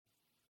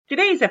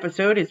Today's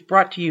episode is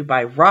brought to you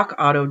by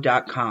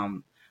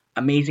RockAuto.com.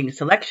 Amazing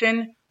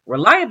selection,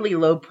 reliably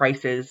low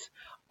prices,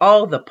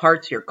 all the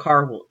parts your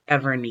car will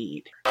ever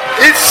need.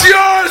 It's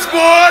yours,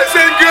 boys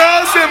and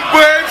girls and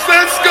babes.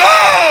 Let's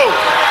go!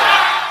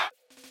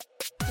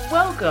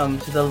 Welcome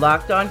to the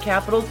Locked On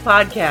Capitals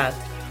podcast.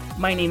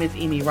 My name is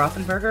Amy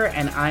Rothenberger,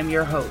 and I'm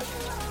your host.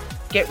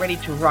 Get ready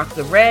to rock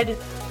the red,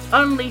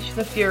 unleash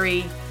the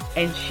fury,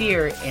 and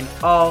cheer in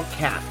all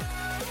caps.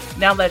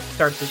 Now let's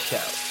start the show.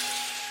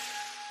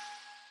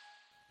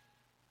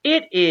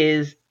 It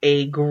is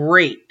a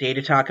great day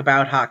to talk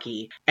about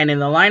hockey, and in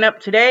the lineup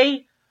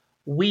today,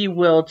 we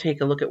will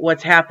take a look at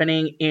what's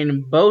happening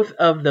in both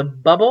of the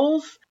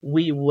bubbles.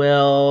 We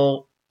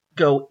will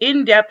go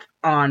in depth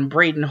on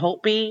Braden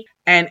Holtby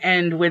and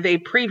end with a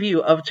preview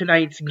of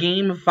tonight's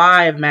Game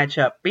 5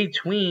 matchup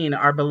between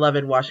our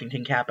beloved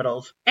Washington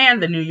Capitals and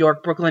the New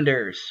York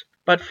Brooklyners.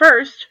 But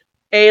first,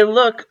 a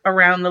look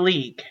around the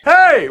league.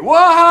 Hey,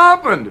 what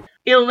happened?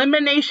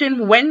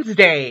 Elimination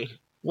Wednesday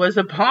was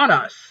upon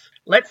us.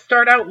 Let's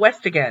start out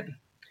west again.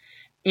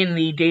 In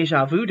the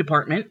deja vu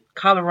department,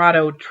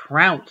 Colorado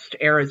trounced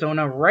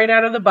Arizona right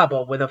out of the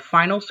bubble with a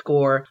final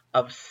score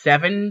of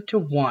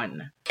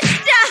 7-1.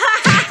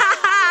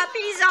 Stop!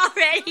 He's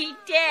already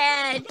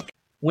dead!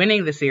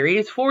 Winning the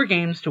series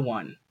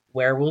 4-1.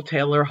 Where will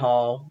Taylor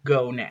Hall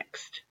go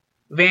next?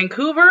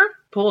 Vancouver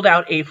pulled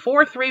out a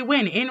 4-3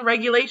 win in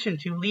regulation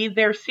to lead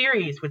their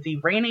series with the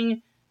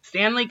reigning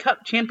Stanley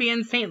Cup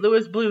champion St.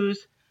 Louis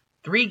Blues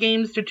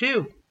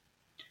 3-2.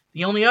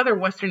 The only other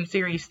Western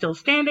Series still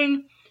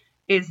standing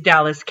is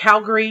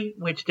Dallas-Calgary,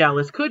 which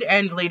Dallas could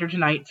end later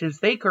tonight since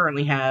they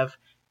currently have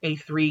a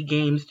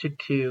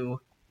 3-2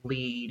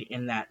 lead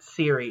in that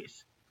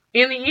series.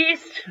 In the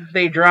East,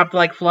 they dropped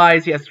like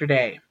flies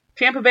yesterday.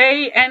 Tampa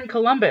Bay and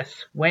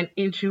Columbus went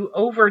into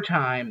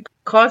overtime,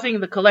 causing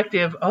the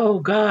collective, oh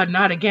God,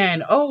 not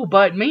again, oh,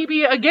 but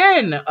maybe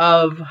again,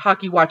 of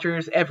hockey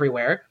watchers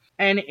everywhere,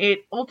 and it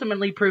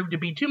ultimately proved to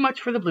be too much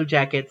for the Blue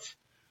Jackets,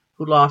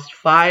 who lost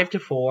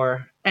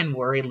 5-4 and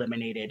were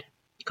eliminated.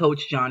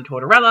 Coach John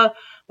Tortorella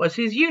was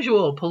his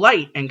usual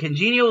polite and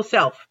congenial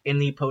self in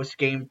the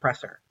post-game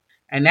presser.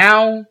 And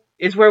now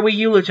is where we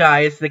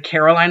eulogize the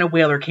Carolina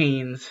Whaler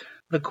Canes,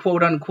 the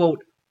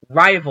quote-unquote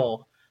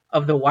rival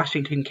of the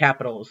Washington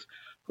Capitals,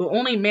 who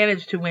only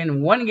managed to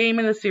win one game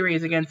in the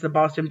series against the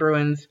Boston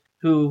Bruins,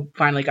 who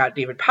finally got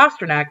David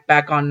Pastrnak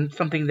back on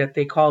something that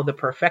they call the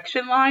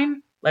perfection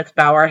line. Let's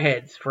bow our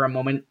heads for a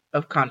moment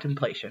of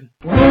contemplation.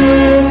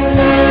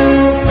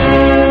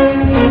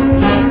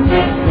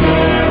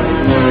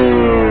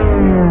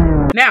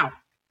 Now,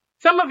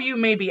 some of you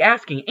may be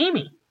asking,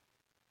 Amy,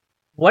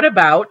 what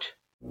about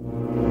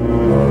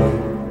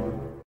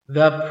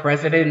the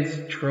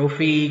President's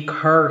Trophy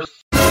curse?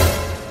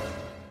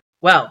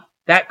 Well,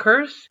 that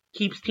curse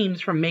keeps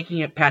teams from making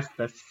it past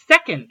the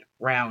second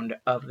round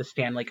of the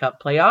Stanley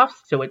Cup playoffs,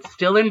 so it's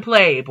still in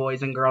play,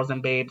 boys and girls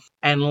and babes.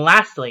 And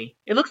lastly,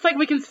 it looks like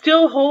we can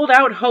still hold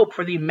out hope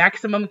for the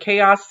Maximum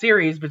Chaos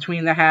series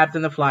between the Habs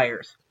and the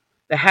Flyers.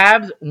 The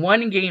Habs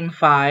won Game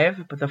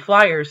 5, but the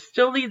Flyers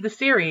still lead the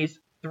series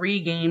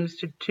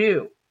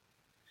 3-2.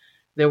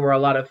 There were a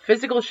lot of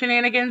physical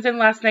shenanigans in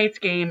last night's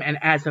game, and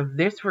as of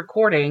this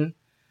recording,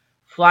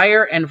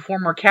 Flyer and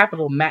former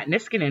Capital Matt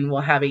Niskanen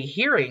will have a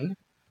hearing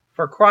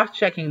for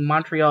cross-checking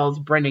Montreal's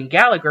Brendan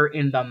Gallagher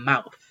in the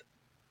mouth.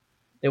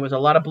 There was a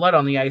lot of blood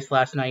on the ice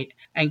last night,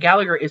 and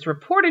Gallagher is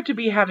reported to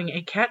be having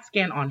a CAT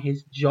scan on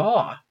his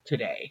jaw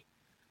today.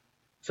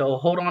 So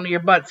hold on to your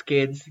butts,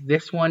 kids.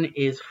 This one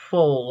is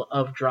full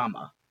of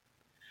drama.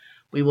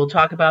 We will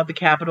talk about the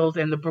Capitals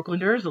and the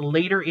Brooklyners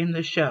later in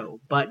the show.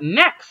 But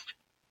next,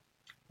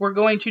 we're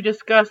going to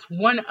discuss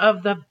one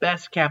of the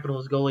best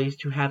Capitals goalies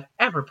to have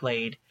ever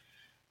played,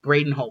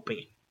 Braden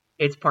Holtby.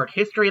 It's part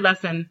history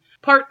lesson,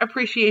 part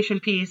appreciation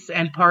piece,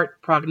 and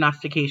part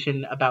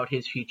prognostication about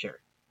his future.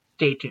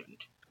 Stay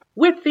tuned.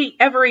 With the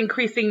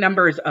ever-increasing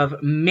numbers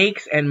of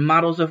makes and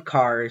models of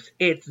cars,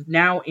 it's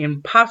now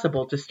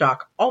impossible to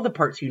stock all the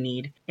parts you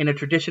need in a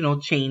traditional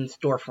chain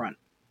storefront.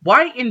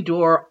 Why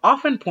endure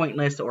often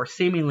pointless or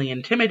seemingly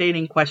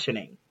intimidating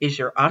questioning? Is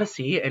your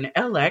Odyssey an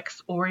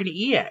LX or an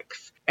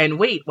EX? And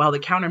wait while the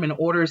counterman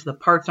orders the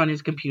parts on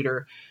his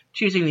computer,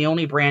 choosing the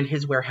only brand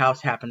his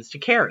warehouse happens to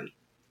carry.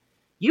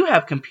 You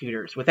have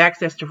computers with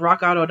access to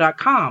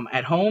RockAuto.com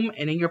at home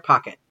and in your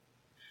pocket.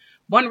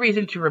 One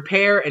reason to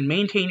repair and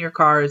maintain your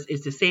cars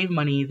is to save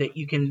money that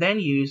you can then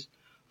use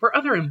for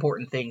other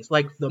important things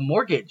like the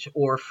mortgage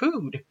or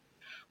food.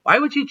 Why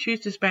would you choose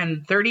to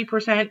spend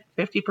 30%,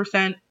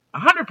 50%,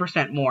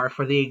 100% more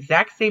for the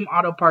exact same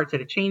auto parts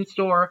at a chain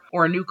store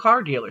or a new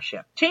car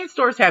dealership? Chain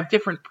stores have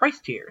different price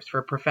tiers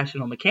for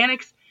professional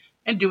mechanics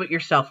and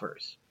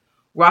do-it-yourselfers.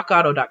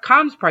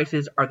 RockAuto.com's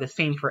prices are the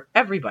same for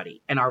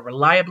everybody and are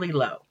reliably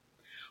low.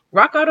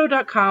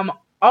 RockAuto.com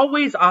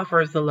always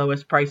offers the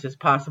lowest prices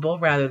possible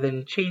rather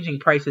than changing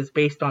prices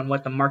based on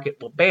what the market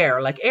will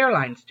bear like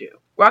airlines do.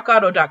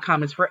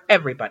 RockAuto.com is for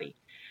everybody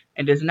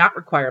and does not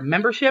require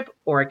membership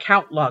or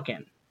account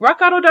login.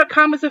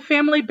 RockAuto.com is a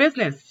family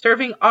business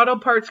serving auto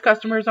parts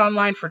customers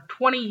online for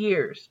 20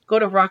 years. Go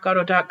to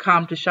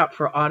RockAuto.com to shop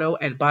for auto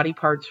and body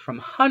parts from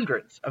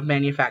hundreds of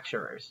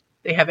manufacturers.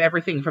 They have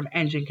everything from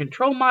engine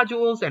control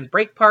modules and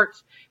brake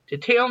parts to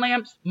tail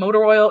lamps,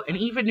 motor oil, and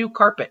even new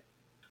carpet.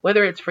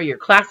 Whether it's for your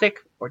classic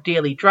or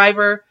daily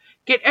driver,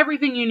 get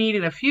everything you need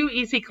in a few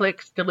easy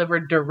clicks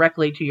delivered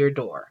directly to your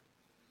door.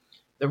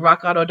 The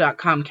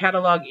RockAuto.com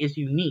catalog is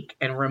unique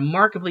and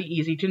remarkably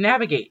easy to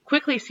navigate.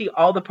 Quickly see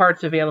all the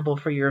parts available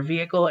for your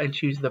vehicle and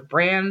choose the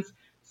brands,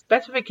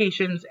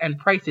 specifications, and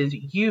prices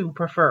you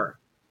prefer.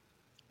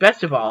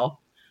 Best of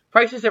all,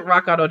 prices at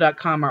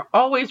RockAuto.com are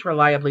always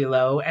reliably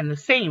low and the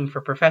same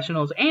for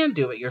professionals and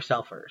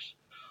do-it-yourselfers.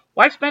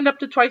 Why spend up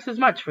to twice as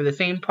much for the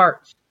same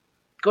parts?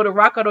 Go to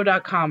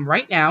RockAuto.com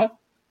right now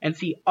and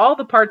see all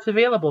the parts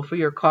available for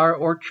your car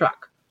or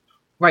truck.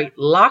 Write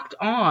Locked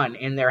On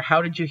in their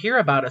How Did You Hear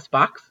About Us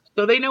box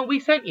so they know we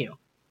sent you.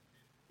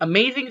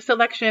 Amazing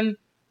selection,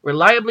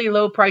 reliably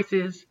low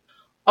prices,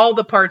 all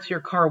the parts your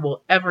car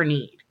will ever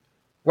need.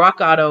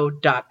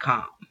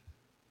 RockAuto.com.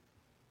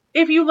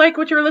 If you like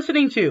what you're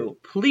listening to,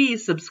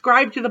 please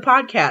subscribe to the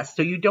podcast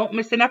so you don't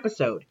miss an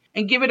episode,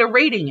 and give it a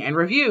rating and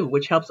review,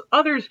 which helps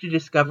others to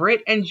discover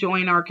it and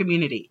join our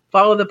community.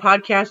 Follow the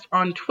podcast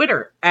on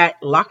Twitter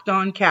at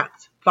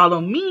LockedOnCaps.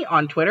 Follow me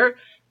on Twitter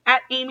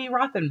at Amy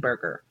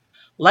Rothenberger.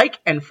 Like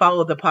and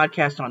follow the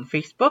podcast on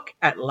Facebook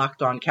at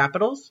Locked On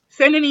Capitals.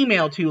 Send an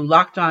email to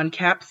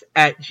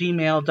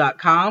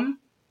lockedoncaps@gmail.com.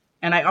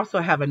 And I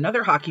also have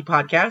another hockey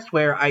podcast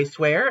where I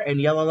swear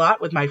and yell a lot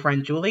with my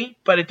friend Julie,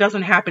 but it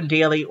doesn't happen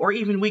daily or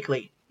even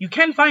weekly. You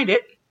can find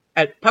it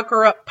at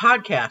Pucker Up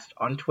Podcast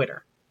on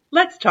Twitter.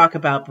 Let's talk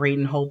about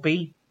Braden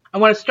Holtby. I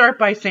want to start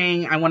by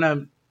saying I want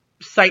to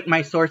cite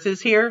my sources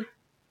here.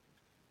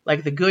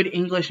 Like the good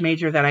English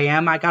major that I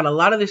am, I got a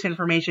lot of this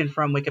information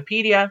from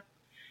Wikipedia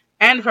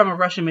and from a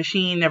Russian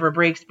Machine Never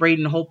Breaks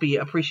Braden Holtby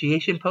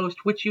appreciation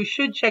post, which you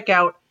should check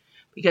out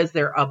because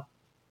there are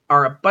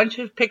a bunch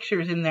of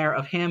pictures in there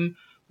of him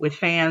with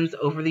fans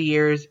over the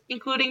years,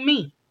 including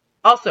me.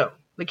 Also,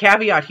 the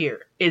caveat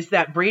here is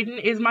that Braden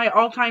is my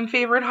all-time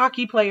favorite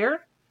hockey player,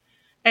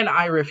 and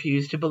I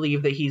refuse to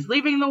believe that he's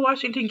leaving the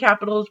Washington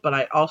Capitals, but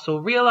I also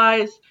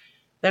realize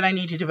that I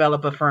need to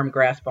develop a firm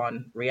grasp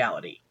on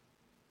reality.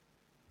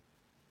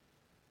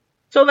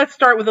 So let's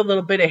start with a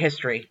little bit of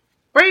history.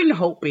 Braden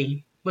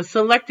Holtby was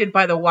selected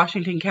by the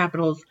Washington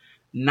Capitals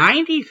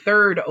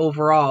 93rd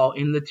overall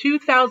in the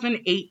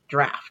 2008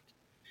 draft.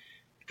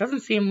 It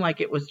doesn't seem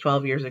like it was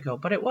 12 years ago,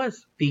 but it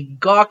was. The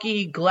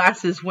gawky,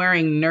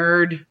 glasses-wearing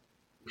nerd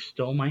who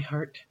stole my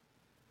heart,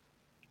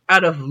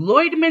 out of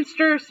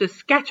Lloydminster,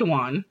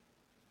 Saskatchewan,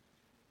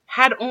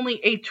 had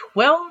only a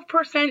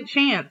 12%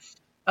 chance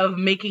of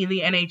making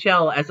the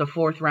NHL as a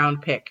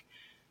fourth-round pick.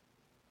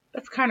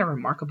 That's kind of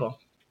remarkable.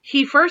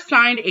 He first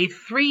signed a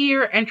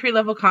 3-year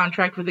entry-level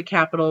contract with the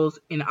Capitals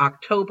in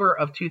October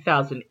of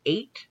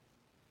 2008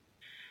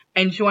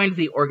 and joined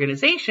the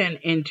organization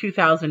in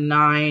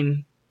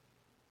the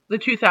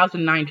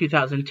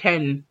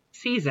 2009-2010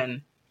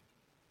 season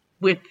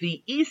with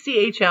the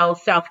ECHL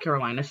South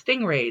Carolina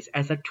Stingrays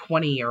as a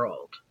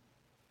 20-year-old.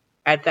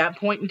 At that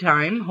point in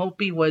time,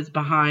 Holtby was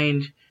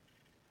behind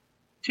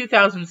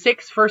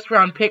 2006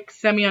 first-round pick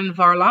Semyon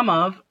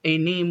Varlamov, a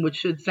name which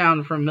should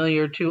sound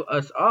familiar to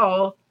us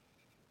all,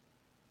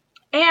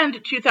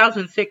 and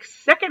 2006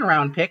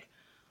 second-round pick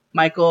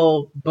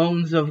Michael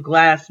Bones of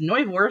Glass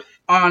Neuwirth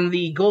on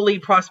the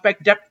goalie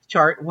prospect depth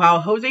chart,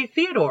 while Jose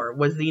Theodore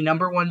was the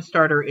number one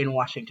starter in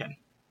Washington.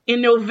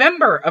 In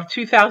November of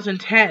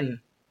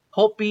 2010,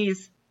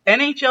 Holtby's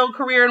NHL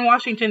career in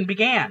Washington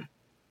began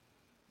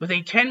with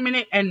a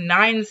 10-minute and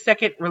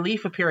 9-second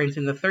relief appearance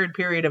in the third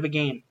period of a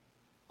game.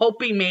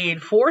 Holtby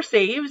made 4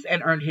 saves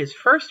and earned his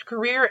first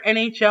career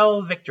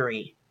NHL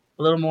victory,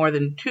 a little more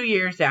than 2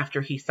 years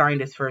after he signed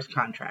his first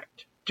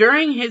contract.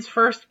 During his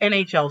first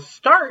NHL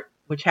start,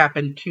 which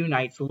happened 2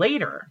 nights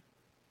later,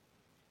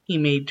 he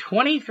made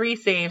 23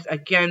 saves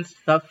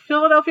against the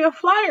Philadelphia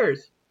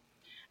Flyers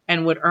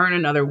and would earn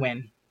another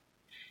win.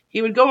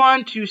 He would go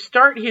on to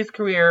start his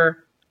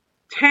career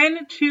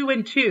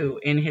 10-2-2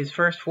 in his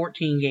first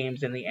 14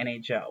 games in the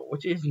NHL,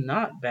 which is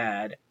not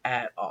bad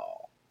at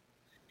all.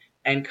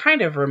 And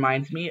kind of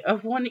reminds me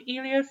of one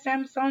Ilya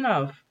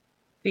Samsonov,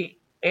 the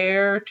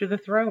heir to the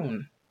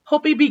throne.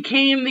 Holtby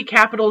became the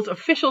Capitals'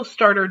 official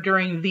starter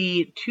during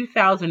the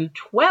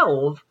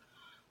 2012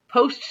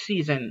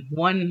 postseason,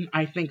 one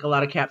I think a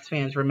lot of Caps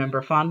fans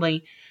remember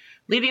fondly,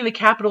 leading the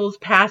Capitals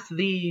past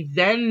the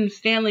then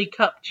Stanley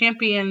Cup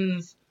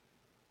champions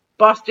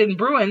Boston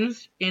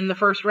Bruins in the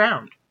first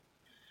round.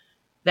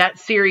 That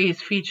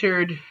series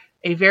featured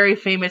a very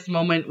famous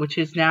moment which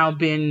has now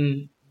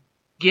been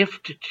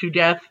gifted to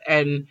death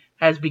and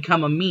has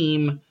become a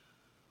meme,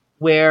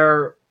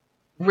 where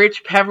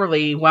Rich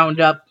Peverly wound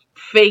up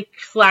fake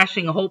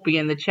slashing Holtby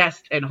in the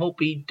chest, and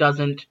Holtby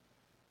doesn't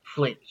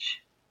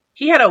flinch.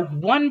 He had a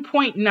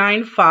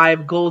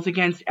 1.95 goals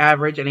against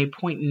average and a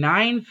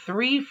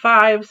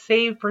 .935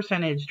 save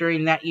percentage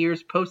during that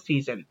year's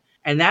postseason,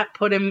 and that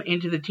put him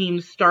into the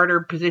team's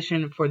starter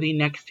position for the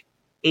next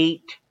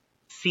 8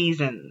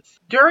 seasons.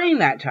 During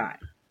that time,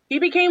 he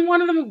became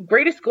one of the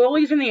greatest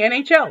goalies in the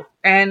NHL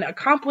and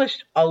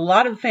accomplished a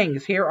lot of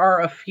things. Here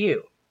are a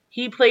few.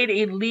 He played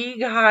a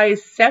league-high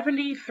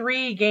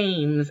 73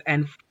 games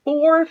and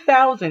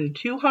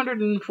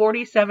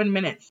 4,247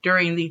 minutes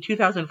during the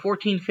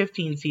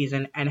 2014-15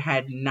 season and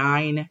had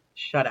 9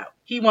 shutouts.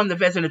 He won the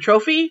Vezina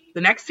Trophy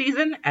the next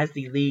season as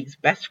the league's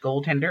best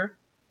goaltender.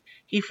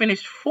 He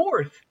finished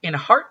 4th in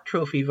Hart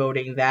Trophy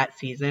voting that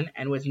season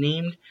and was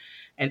named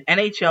an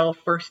NHL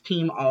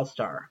First-Team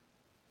All-Star.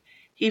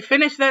 He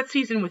finished that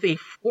season with a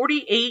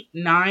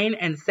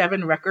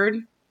 48-9-7 record.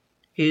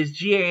 His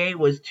GAA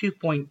was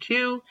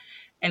 2.2,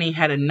 and he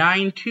had a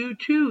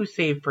 .922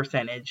 save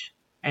percentage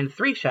and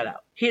 3 shutouts.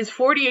 His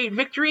 48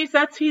 victories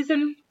that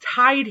season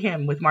tied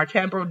him with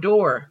Martin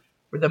Brodeur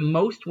for the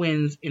most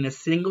wins in a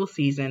single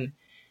season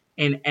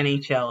in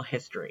NHL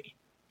history.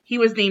 He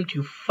was named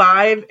to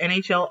 5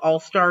 NHL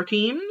All-Star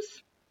teams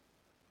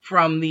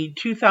from the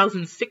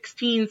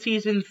 2016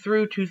 season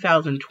through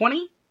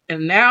 2020.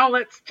 And now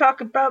let's talk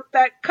about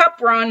that cup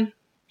run.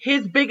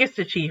 His biggest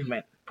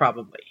achievement,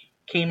 probably,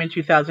 came in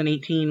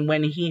 2018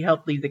 when he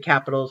helped lead the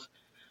Capitals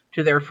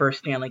to their first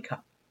Stanley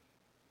Cup.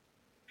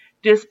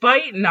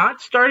 Despite not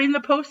starting the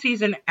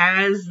postseason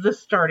as the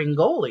starting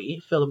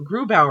goalie, Philip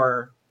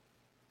Grubauer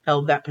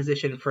held that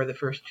position for the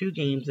first 2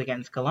 games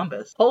against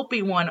Columbus.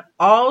 Holtby won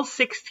all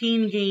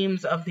 16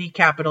 games of the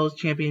Capitals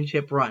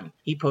championship run.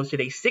 He posted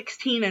a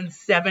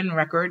 16-7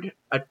 record,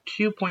 a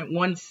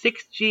 2.16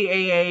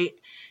 GAA,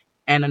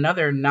 and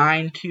another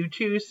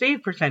 .922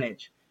 save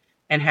percentage,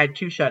 and had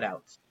 2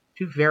 shutouts.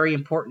 2 very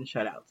important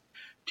shutouts.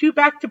 2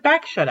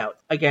 back-to-back shutouts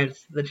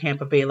against the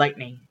Tampa Bay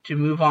Lightning to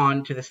move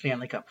on to the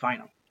Stanley Cup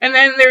final. And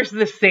then there's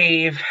the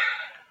save.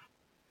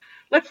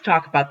 Let's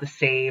talk about the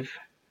save.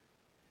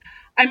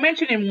 I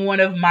mentioned in one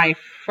of my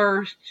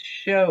first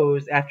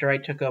shows after I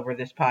took over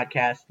this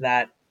podcast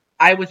that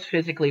I was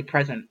physically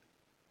present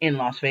in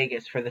Las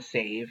Vegas for the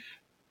save.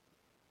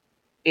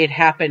 It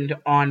happened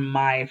on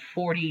my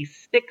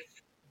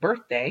 46th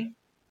birthday.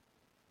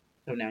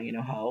 So now you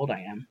know how old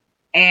I am.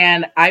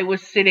 And I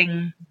was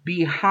sitting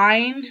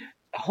behind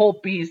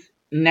Holtby's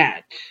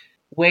net,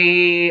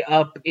 way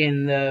up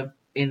in the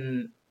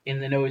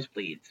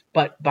nosebleeds,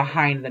 but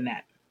behind the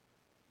net.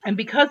 And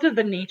because of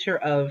the nature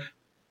of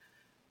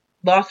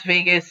Las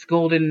Vegas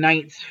Golden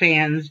Knights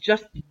fans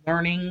just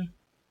learning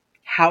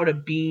how to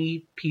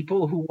be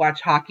people who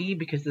watch hockey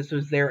because this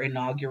was their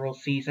inaugural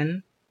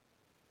season,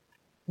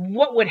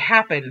 what would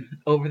happen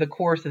over the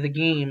course of the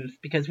games,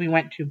 because we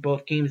went to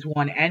both games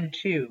 1 and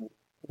 2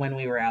 when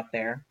we were out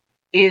there,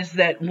 is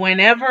that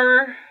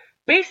whenever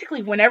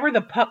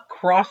the puck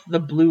crossed the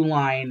blue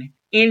line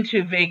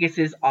into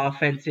Vegas's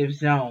offensive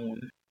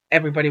zone,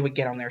 everybody would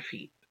get on their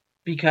feet.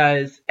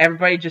 Because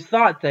everybody just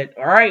thought that,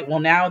 all right, well,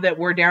 now that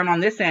we're down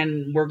on this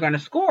end, we're going to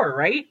score,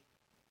 right?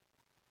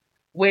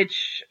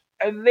 Which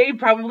they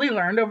probably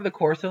learned over the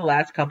course of the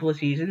last couple of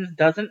seasons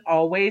doesn't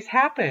always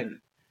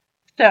happen.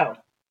 So,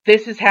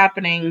 this is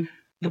happening.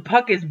 The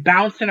puck is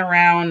bouncing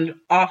around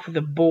off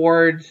the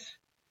boards,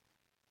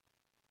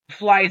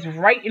 flies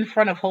right in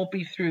front of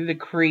Holtby through the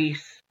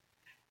crease,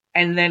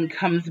 and then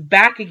comes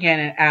back again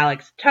at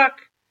Alex Tuch,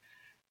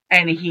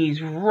 and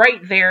he's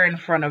right there in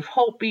front of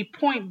Holtby,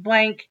 point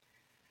blank,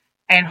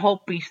 and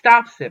Holtby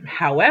stops him.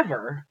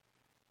 However,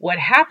 what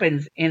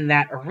happens in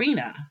that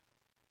arena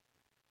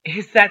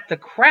is that the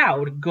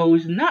crowd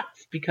goes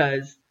nuts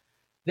because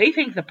they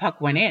think the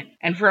puck went in.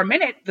 And for a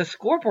minute, the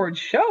scoreboard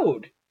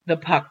showed the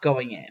puck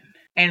going in.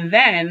 And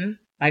then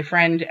my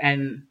friend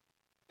and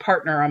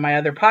partner on my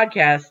other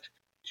podcast,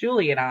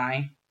 Julie, and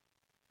I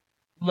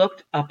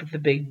looked up at the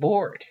big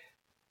board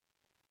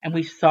and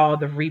we saw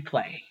the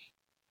replay.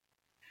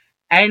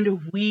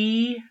 And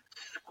we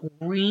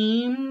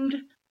screamed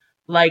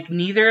like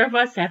neither of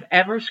us have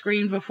ever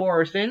screamed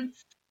before or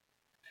since,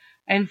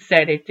 and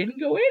said, it didn't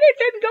go in.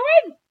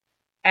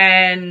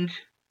 And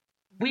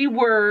we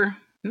were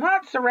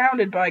not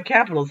surrounded by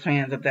Capitals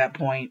fans at that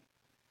point,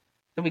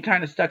 so we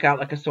kind of stuck out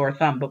like a sore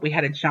thumb, but we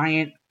had a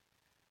giant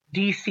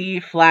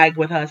DC flag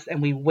with us, and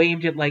we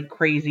waved it like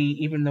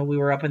crazy, even though we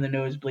were up in the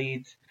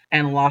nosebleeds,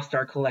 and lost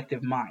our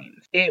collective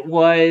minds. It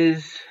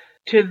was,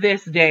 to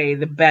this day,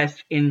 the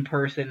best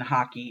in-person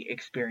hockey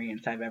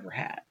experience I've ever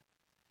had.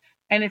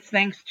 And it's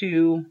thanks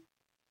to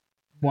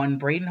one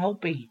Braden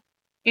Holtby.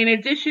 In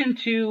addition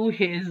to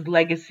his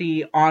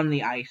legacy on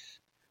the ice,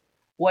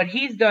 what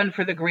he's done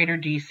for the greater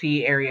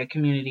DC area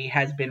community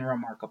has been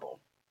remarkable.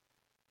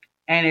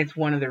 And it's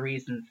one of the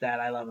reasons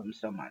that I love him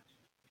so much.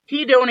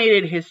 He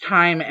donated his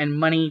time and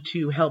money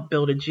to help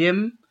build a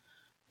gym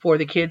for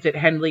the kids at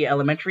Henley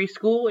Elementary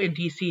School in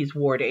DC's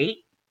Ward 8.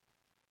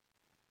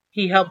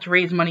 He helped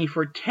raise money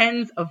for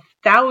tens of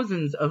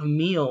thousands of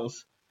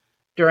meals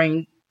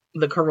during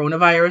the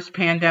coronavirus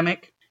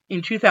pandemic.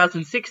 In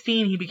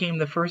 2016, he became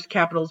the first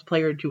Capitals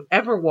player to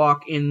ever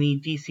walk in the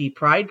DC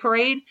Pride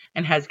Parade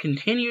and has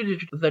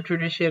continued the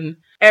tradition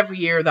every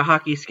year the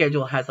hockey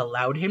schedule has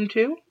allowed him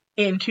to.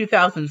 In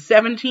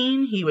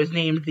 2017, he was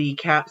named the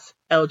Caps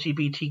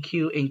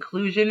LGBTQ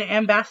Inclusion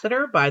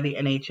Ambassador by the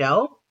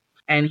NHL,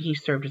 and he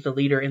served as a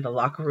leader in the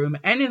locker room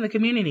and in the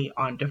community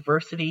on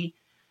diversity,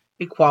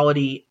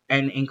 equality,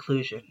 and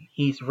inclusion.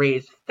 He's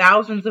raised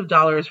thousands of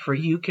dollars for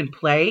You Can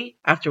Play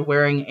after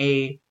wearing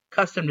a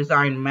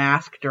custom-designed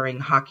mask during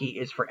Hockey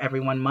is for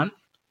Everyone month.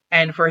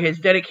 And for his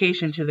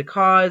dedication to the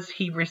cause,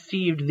 he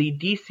received the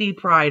DC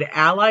Pride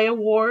Ally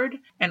Award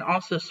and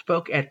also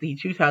spoke at the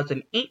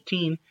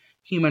 2018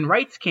 Human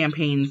Rights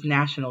Campaign's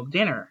National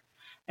Dinner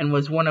and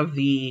was one of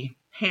the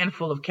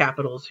handful of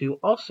Capitals who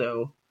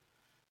also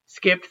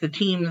skipped the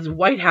team's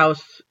White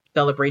House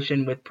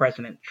celebration with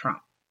President Trump.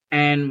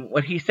 And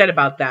what he said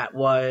about that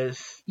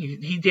was,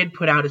 he did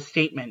put out a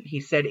statement. He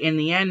said, "In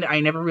the end,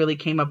 I never really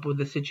came up with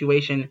a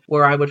situation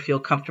where I would feel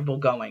comfortable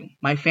going.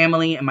 My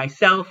family and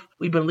myself,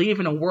 we believe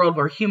in a world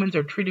where humans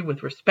are treated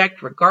with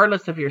respect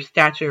regardless of your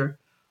stature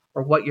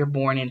or what you're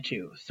born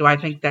into. So I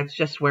think that's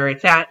just where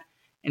it's at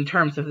in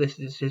terms of this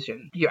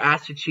decision. You're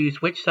asked to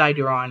choose which side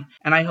you're on,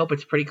 and I hope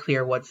it's pretty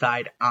clear what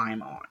side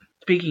I'm on."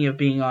 Speaking of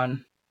being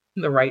on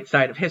the right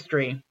side of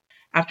history,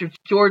 after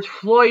George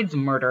Floyd's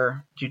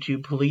murder due to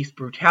police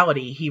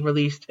brutality, he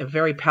released a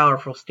very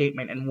powerful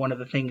statement, and one of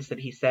the things that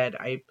he said,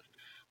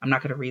 I'm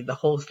not going to read the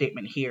whole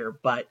statement here,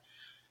 but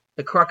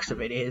the crux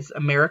of it is,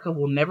 America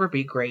will never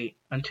be great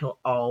until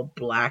all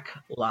Black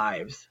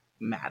lives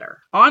matter.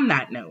 On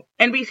that note,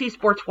 NBC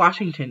Sports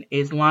Washington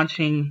is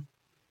launching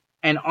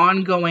an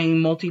ongoing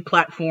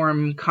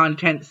multi-platform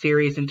content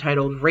series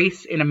entitled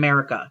Race in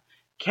America,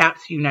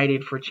 Caps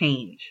United for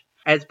Change,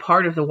 as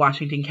part of the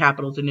Washington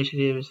Capitals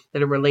initiatives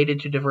that are related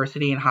to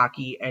diversity in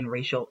hockey and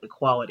racial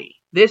equality.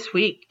 This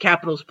week,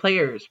 Capitals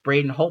players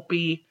Braden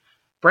Holtby,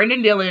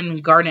 Brendan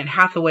Dillon, Garnet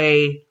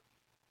Hathaway,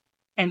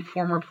 and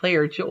former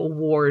player Joel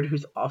Ward,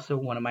 who's also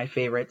one of my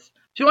favorites,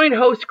 joined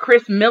host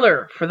Chris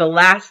Miller for the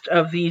last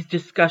of these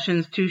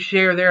discussions to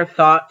share their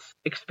thoughts,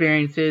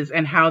 experiences,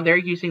 and how they're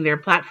using their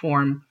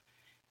platform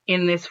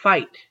in this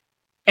fight.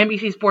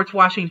 NBC Sports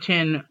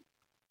Washington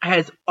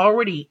has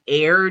already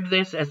aired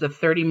this as a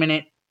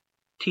 30-minute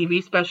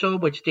TV special,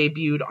 which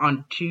debuted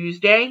on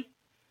Tuesday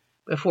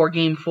before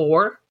Game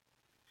 4.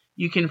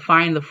 You can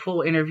find the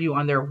full interview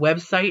on their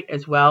website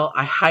as well.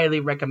 I highly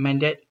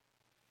recommend it.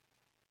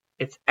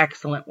 It's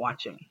excellent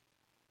watching.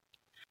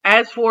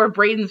 As for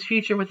Braden's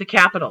future with the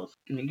Capitals,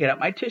 let me get out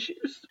my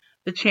tissues.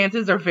 The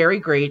chances are very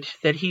great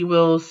that he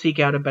will seek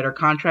out a better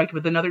contract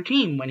with another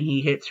team when he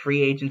hits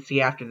free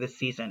agency after this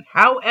season.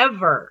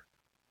 However,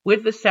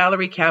 with the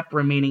salary cap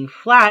remaining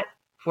flat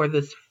for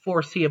this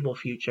foreseeable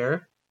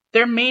future,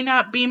 there may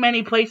not be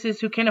many places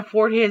who can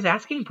afford his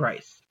asking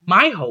price.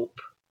 My hope,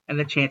 and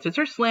the chances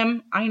are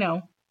slim, I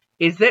know,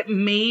 is that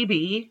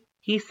maybe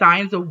he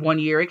signs a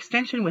one-year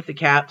extension with the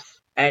Caps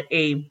at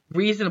a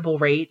reasonable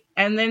rate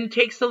and then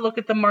takes a look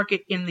at the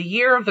market in the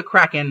year of the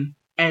Kraken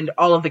and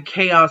all of the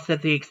chaos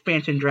that the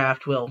expansion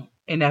draft will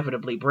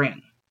inevitably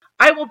bring.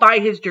 I will buy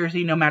his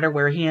jersey no matter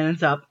where he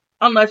ends up,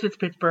 unless it's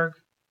Pittsburgh.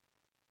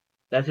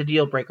 That's a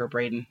deal breaker,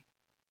 Braden.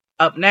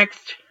 Up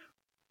next,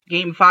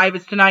 Game 5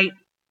 is tonight.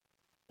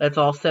 Let's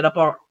all set up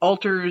our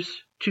altars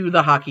to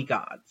the hockey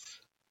gods.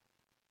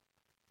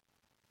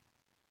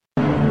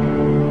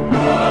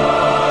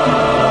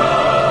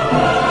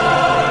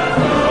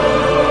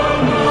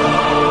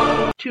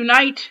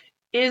 Tonight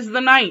is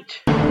the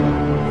night.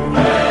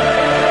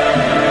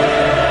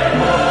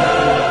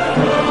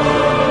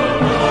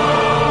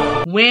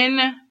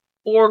 Win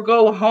or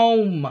go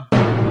home.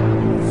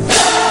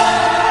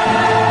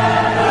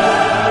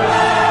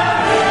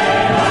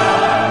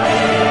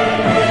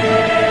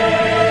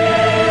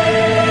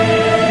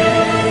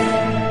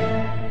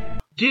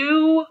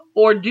 Do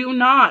or do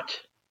not.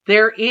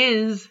 There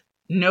is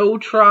no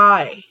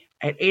try.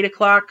 At 8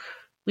 o'clock,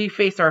 we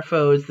face our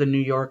foes, the New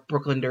York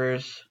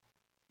Brooklyners,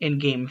 in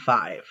Game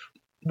 5.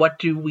 What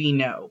do we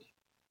know?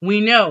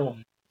 We know,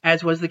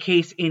 as was the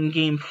case in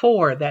Game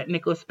 4, that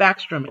Nicklas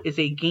Backstrom is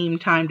a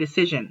game-time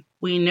decision.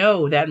 We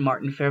know that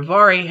Martin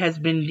Fehervary has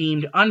been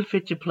deemed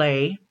unfit to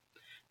play,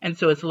 and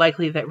so it's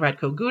likely that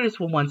Radko Gudas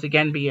will once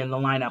again be in the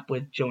lineup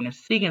with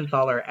Jonas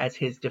Siegenthaler as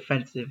his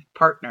defensive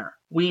partner.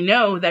 We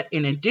know that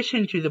in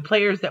addition to the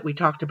players that we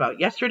talked about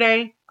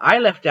yesterday, I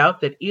left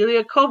out that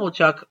Ilya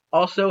Kovalchuk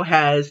also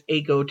has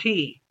a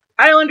goatee.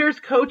 Islanders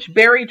coach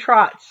Barry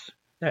Trotz,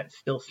 that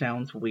still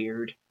sounds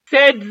weird,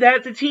 said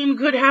that the team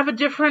could have a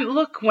different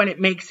look when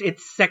it makes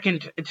its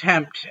second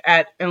attempt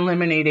at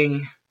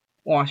eliminating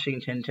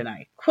Washington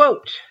tonight.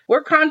 Quote,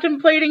 "We're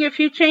contemplating a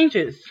few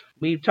changes.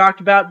 We've talked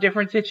about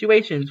different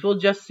situations. We'll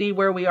just see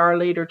where we are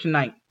later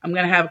tonight. I'm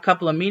going to have a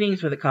couple of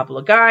meetings with a couple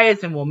of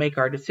guys, and we'll make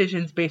our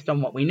decisions based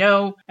on what we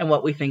know and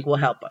what we think will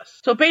help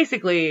us." So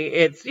basically,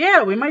 it's,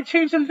 yeah, we might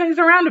change some things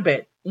around a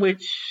bit,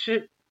 which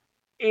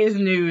is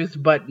news,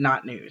 but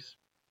not news.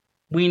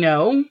 We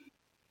know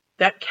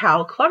that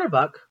Cal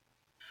Clutterbuck,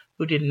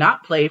 who did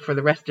not play for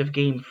the rest of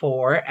Game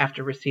 4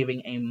 after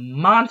receiving a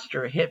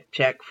monster hip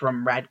check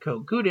from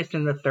Radko Gudas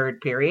in the third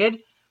period,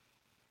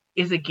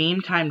 is a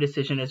game-time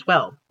decision as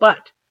well.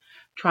 But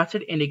Trotz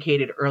had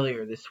indicated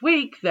earlier this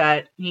week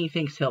that he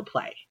thinks he'll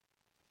play.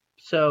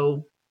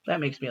 So that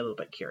makes me a little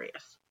bit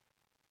curious.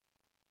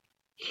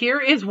 Here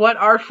is what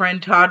our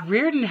friend Todd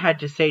Reardon had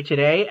to say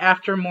today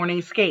after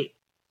morning skate.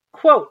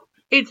 Quote,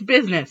 "It's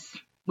business.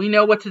 We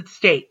know what's at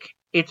stake.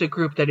 It's a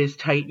group that is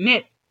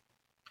tight-knit.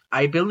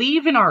 I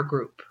believe in our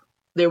group.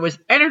 There was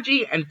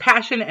energy and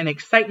passion and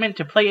excitement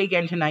to play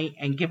again tonight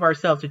and give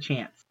ourselves a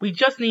chance. We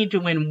just need to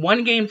win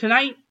one game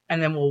tonight,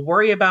 and then we'll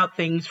worry about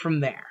things from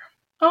there."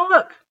 Oh,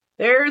 look,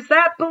 there's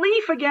that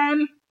belief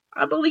again.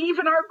 I believe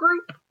in our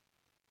group.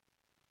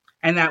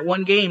 And that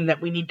one game that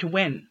we need to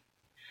win.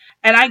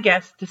 And I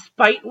guess,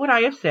 despite what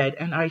I have said,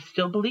 and I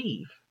still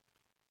believe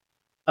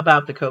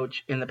about the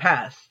coach in the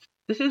past,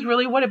 this is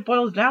really what it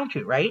boils down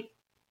to, right?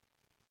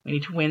 We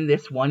need to win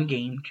this one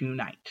game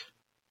tonight.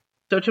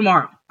 So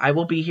tomorrow, I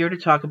will be here to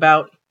talk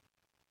about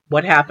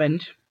what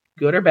happened,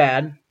 good or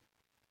bad.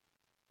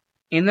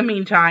 In the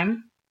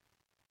meantime,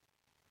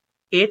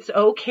 it's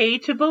okay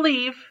to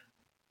believe.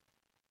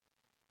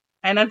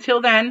 And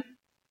until then,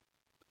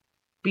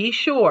 be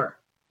sure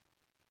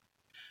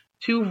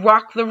to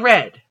rock the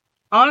red,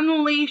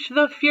 unleash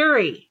the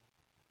fury,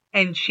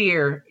 and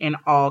cheer in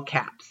all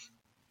caps.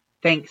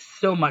 Thanks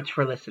so much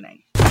for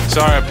listening.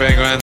 Sorry,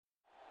 Penguin.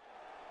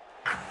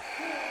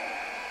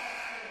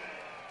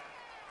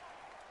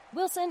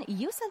 Wilson,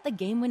 you sent the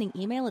game-winning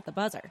email at the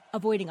buzzer,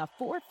 avoiding a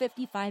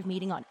 4:55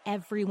 meeting on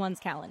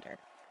everyone's calendar.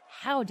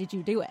 How did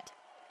you do it?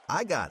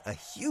 I got a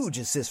huge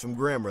assist from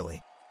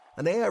Grammarly,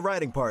 an AI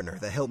writing partner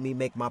that helped me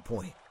make my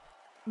point.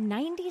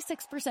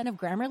 96% of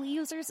Grammarly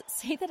users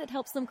say that it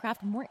helps them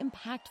craft more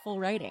impactful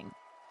writing.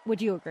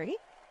 Would you agree?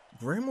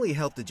 Grammarly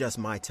helped adjust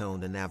my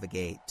tone to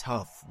navigate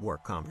tough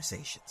work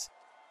conversations.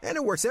 And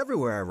it works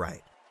everywhere I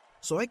write,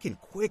 so I can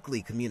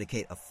quickly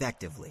communicate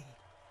effectively.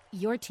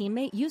 Your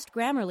teammate used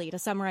Grammarly to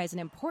summarize an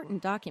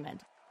important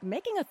document,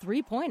 making a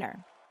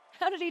 3-pointer.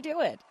 How did he do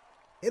it?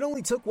 It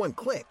only took one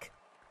click.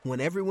 When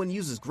everyone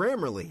uses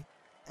Grammarly,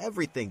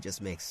 everything just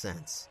makes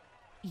sense.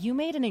 You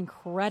made an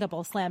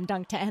incredible slam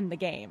dunk to end the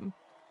game.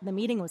 The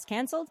meeting was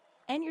canceled,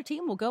 and your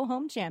team will go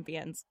home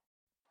champions.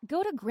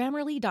 Go to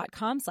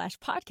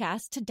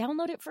Grammarly.com/podcast to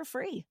download it for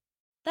free.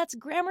 That's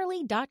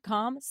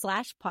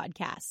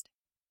Grammarly.com/podcast.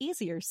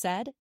 Easier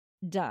said,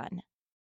 done.